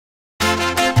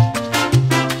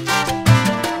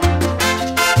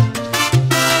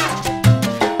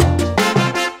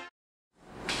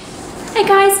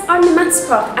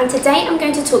Prof, and today I'm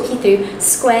going to talk you through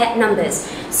square numbers.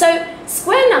 So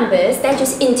square numbers, they're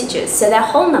just integers, so they're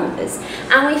whole numbers,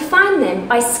 and we find them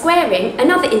by squaring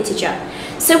another integer.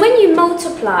 So when you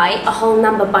multiply a whole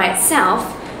number by itself,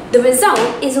 the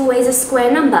result is always a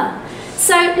square number.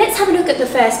 So let's have a look at the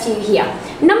first few here.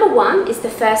 Number 1 is the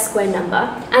first square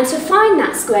number, and to find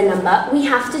that square number we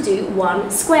have to do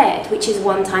 1 squared, which is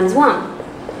 1 times 1.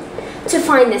 To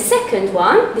find the second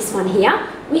one, this one here,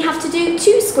 we have to do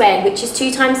 2 squared, which is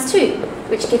 2 times 2,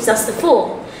 which gives us the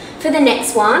 4. For the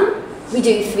next one, we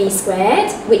do 3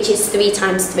 squared, which is 3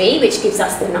 times 3, which gives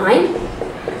us the 9.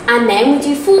 And then we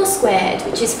do 4 squared,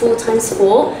 which is 4 times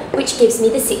 4, which gives me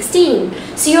the 16.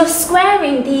 So you're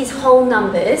squaring these whole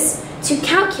numbers to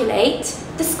calculate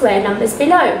the square numbers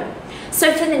below.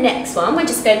 So for the next one, we're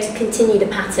just going to continue the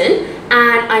pattern,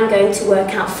 and I'm going to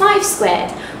work out 5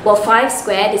 squared. Well, 5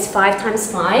 squared is 5 times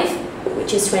 5,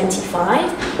 which is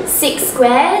 25. 6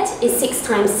 squared is 6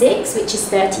 times 6, which is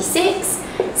 36.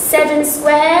 7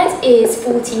 squared is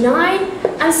 49,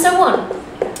 and so on.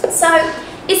 So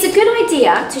it's a good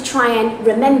idea to try and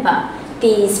remember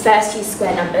these first few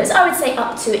square numbers. I would say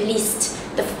up to at least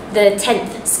the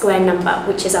 10th square number,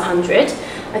 which is 100.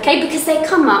 Okay, because they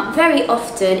come up very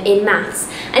often in maths.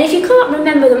 And if you can't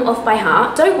remember them off by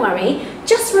heart, don't worry,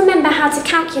 just remember how to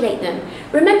calculate them.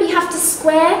 Remember, you have to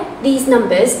square these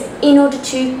numbers in order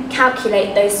to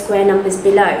calculate those square numbers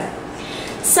below.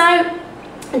 So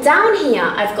down here,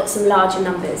 I've got some larger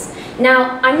numbers.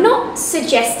 Now, I'm not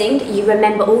suggesting that you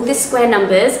remember all the square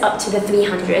numbers up to the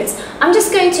 300s. I'm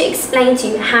just going to explain to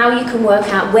you how you can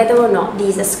work out whether or not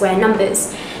these are square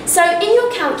numbers. So in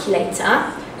your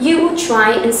calculator, you will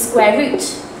try and square root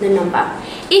the number.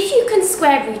 If you can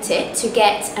square root it to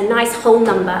get a nice whole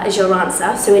number as your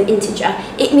answer, so an integer,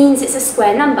 it means it's a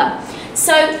square number.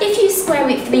 So if you square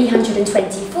root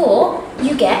 324,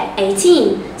 you get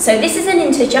 18. So this is an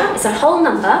integer, it's a whole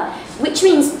number, which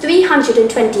means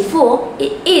 324,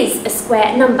 it is a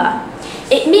square number.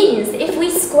 It means that if we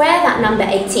square that number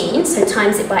 18, so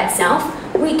times it by itself,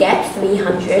 we get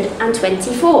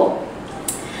 324.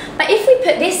 But if we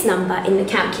put this number in the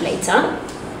calculator,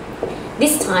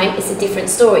 this time it's a different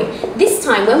story. This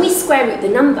time when we square root the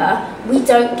number, we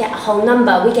don't get a whole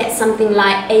number, we get something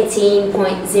like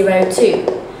 18.02.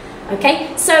 Okay,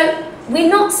 so we're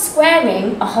not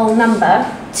squaring a whole number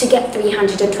to get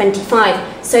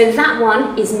 325, so that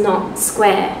one is not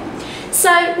square. So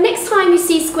next time you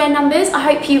see square numbers, I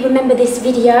hope you remember this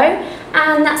video,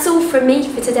 and that's all from me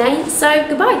for today, so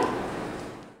goodbye.